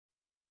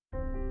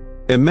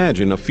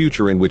Imagine a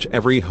future in which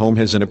every home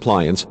has an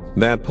appliance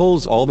that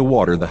pulls all the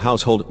water the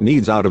household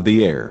needs out of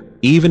the air,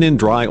 even in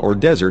dry or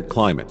desert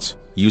climates,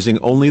 using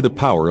only the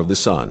power of the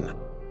sun.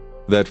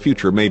 That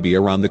future may be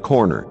around the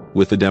corner,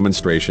 with the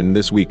demonstration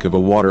this week of a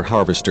water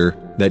harvester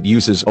that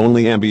uses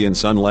only ambient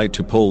sunlight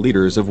to pull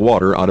liters of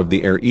water out of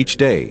the air each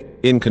day,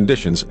 in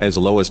conditions as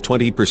low as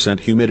 20%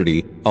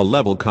 humidity, a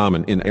level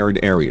common in arid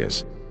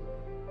areas.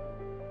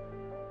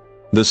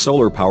 The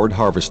solar-powered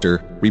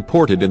harvester,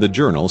 reported in the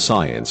journal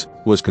Science,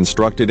 was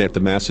constructed at the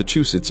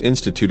Massachusetts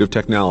Institute of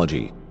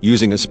Technology,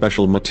 using a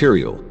special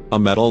material, a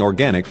metal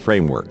organic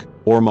framework,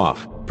 or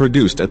MOF,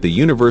 produced at the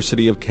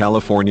University of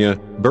California,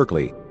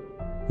 Berkeley.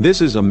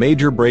 This is a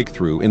major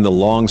breakthrough in the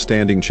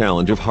long-standing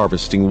challenge of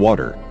harvesting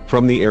water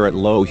from the air at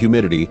low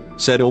humidity,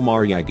 said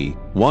Omar Yagi,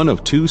 one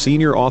of two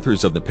senior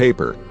authors of the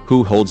paper,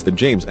 who holds the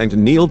James and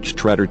Neil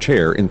Strater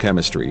Chair in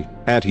Chemistry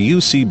at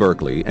UC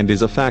Berkeley and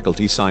is a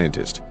faculty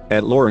scientist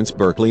at Lawrence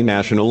Berkeley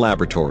National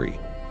Laboratory.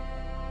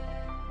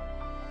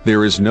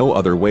 There is no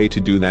other way to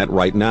do that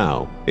right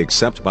now,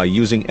 except by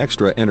using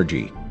extra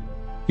energy.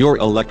 Your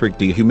electric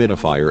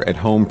dehumidifier at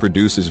home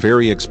produces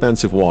very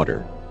expensive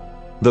water.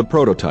 The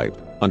prototype,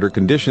 under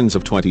conditions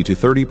of 20 to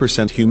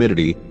 30%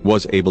 humidity,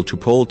 was able to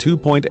pull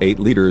 2.8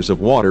 liters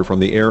of water from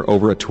the air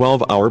over a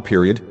 12-hour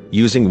period,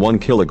 using 1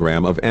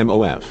 kilogram of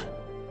MOF.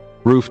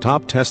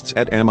 Rooftop tests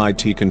at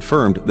MIT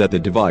confirmed that the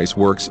device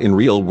works in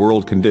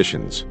real-world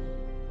conditions.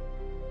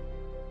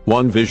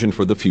 One vision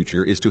for the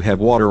future is to have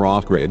water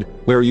off-grid,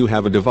 where you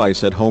have a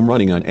device at home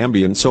running on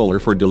ambient solar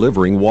for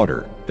delivering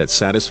water that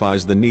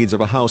satisfies the needs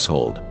of a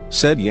household,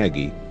 said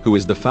Yagi, who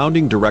is the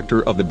founding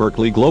director of the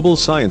Berkeley Global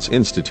Science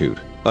Institute,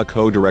 a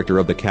co-director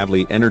of the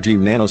Kavli Energy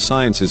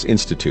Nanosciences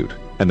Institute,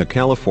 and the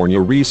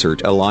California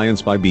Research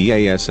Alliance by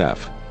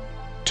BASF.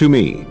 To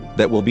me,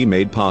 that will be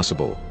made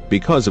possible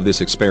because of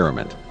this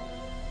experiment.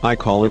 I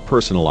call it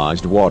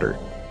personalized water.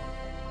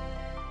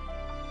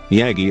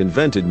 Yagi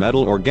invented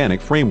metal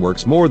organic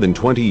frameworks more than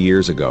 20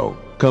 years ago,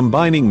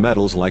 combining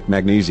metals like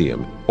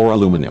magnesium or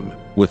aluminum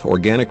with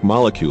organic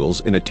molecules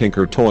in a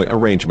tinker-toy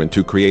arrangement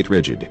to create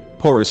rigid,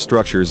 porous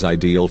structures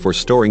ideal for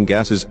storing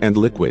gases and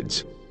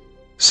liquids.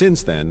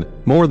 Since then,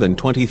 more than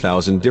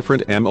 20,000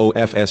 different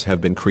MOFs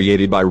have been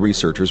created by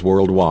researchers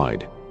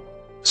worldwide.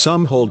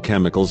 Some hold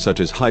chemicals such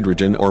as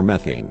hydrogen or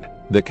methane.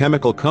 The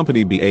chemical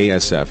company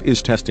BASF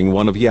is testing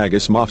one of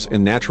Yagi's MOFs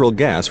in natural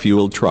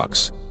gas-fueled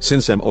trucks,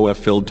 since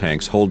MOF-filled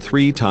tanks hold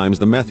 3 times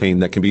the methane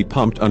that can be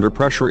pumped under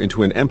pressure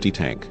into an empty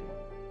tank.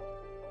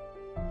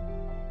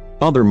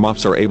 Other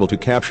MOFs are able to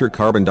capture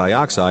carbon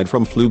dioxide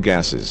from flue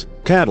gases,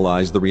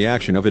 catalyze the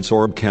reaction of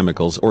adsorbed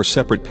chemicals or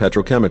separate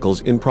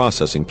petrochemicals in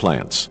processing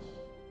plants.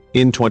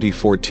 In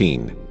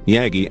 2014,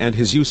 Yagi and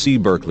his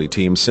UC Berkeley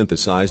team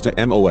synthesized a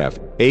MOF,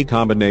 a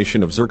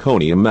combination of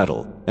zirconium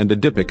metal and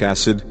adipic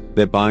acid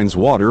that binds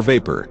water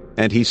vapor,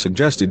 and he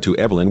suggested to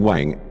Evelyn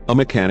Wang, a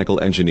mechanical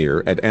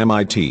engineer at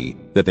MIT,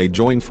 that they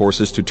join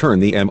forces to turn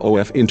the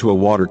MOF into a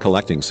water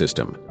collecting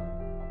system.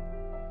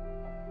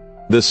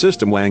 The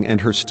system Wang and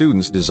her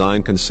students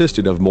designed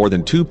consisted of more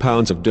than 2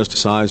 pounds of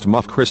dust-sized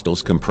MOF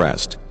crystals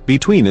compressed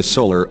between a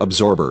solar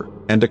absorber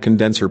and a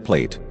condenser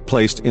plate,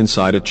 placed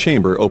inside a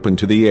chamber open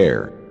to the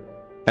air.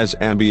 As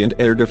ambient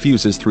air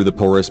diffuses through the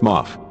porous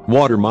MOF,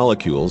 water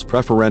molecules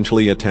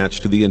preferentially attach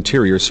to the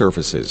interior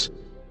surfaces.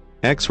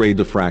 X-ray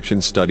diffraction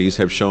studies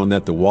have shown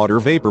that the water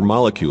vapor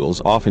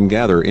molecules often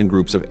gather in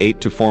groups of 8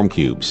 to form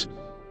cubes.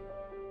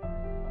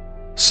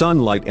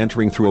 Sunlight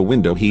entering through a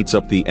window heats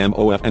up the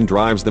MOF and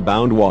drives the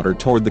bound water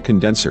toward the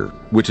condenser,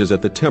 which is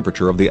at the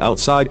temperature of the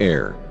outside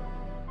air.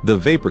 The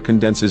vapor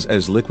condenses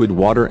as liquid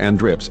water and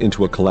drips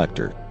into a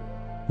collector.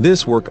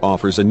 This work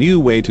offers a new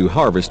way to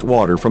harvest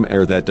water from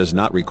air that does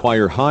not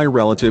require high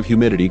relative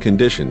humidity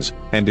conditions,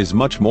 and is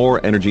much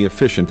more energy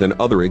efficient than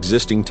other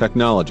existing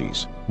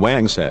technologies,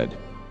 Wang said.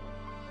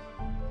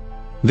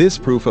 This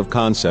proof of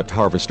concept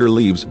harvester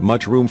leaves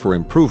much room for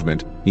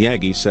improvement,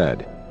 Yagi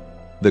said.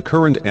 The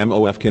current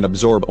MOF can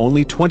absorb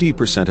only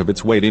 20% of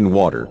its weight in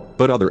water,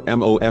 but other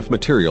MOF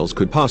materials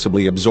could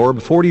possibly absorb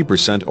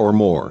 40% or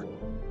more.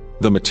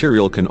 The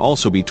material can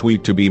also be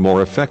tweaked to be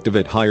more effective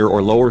at higher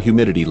or lower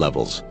humidity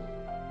levels.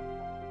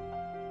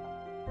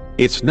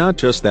 It's not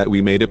just that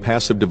we made a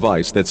passive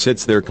device that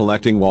sits there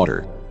collecting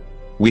water.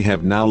 We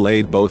have now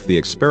laid both the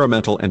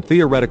experimental and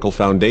theoretical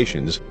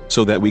foundations,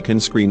 so that we can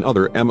screen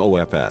other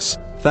MOFs,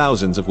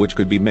 thousands of which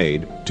could be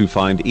made, to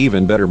find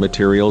even better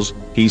materials,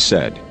 he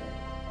said.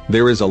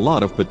 There is a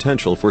lot of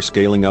potential for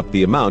scaling up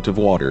the amount of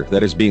water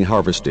that is being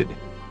harvested.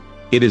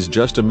 It is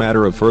just a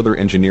matter of further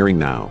engineering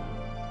now.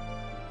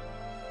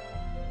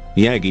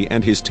 Yagi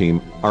and his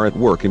team are at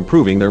work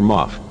improving their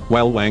MOF,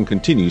 while Wang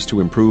continues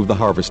to improve the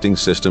harvesting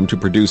system to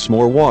produce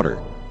more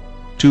water.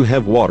 To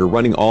have water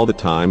running all the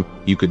time,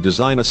 you could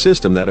design a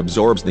system that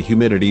absorbs the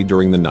humidity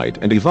during the night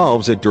and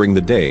evolves it during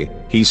the day,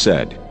 he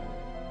said.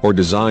 Or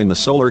design the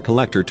solar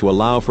collector to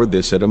allow for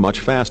this at a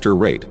much faster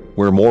rate,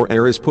 where more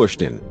air is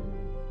pushed in.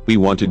 We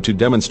wanted to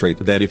demonstrate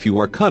that if you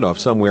are cut off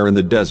somewhere in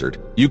the desert,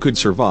 you could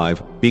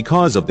survive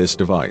because of this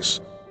device.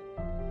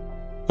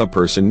 A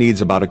person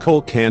needs about a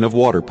cold can of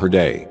water per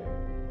day.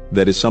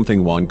 That is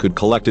something one could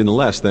collect in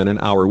less than an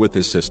hour with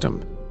this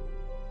system.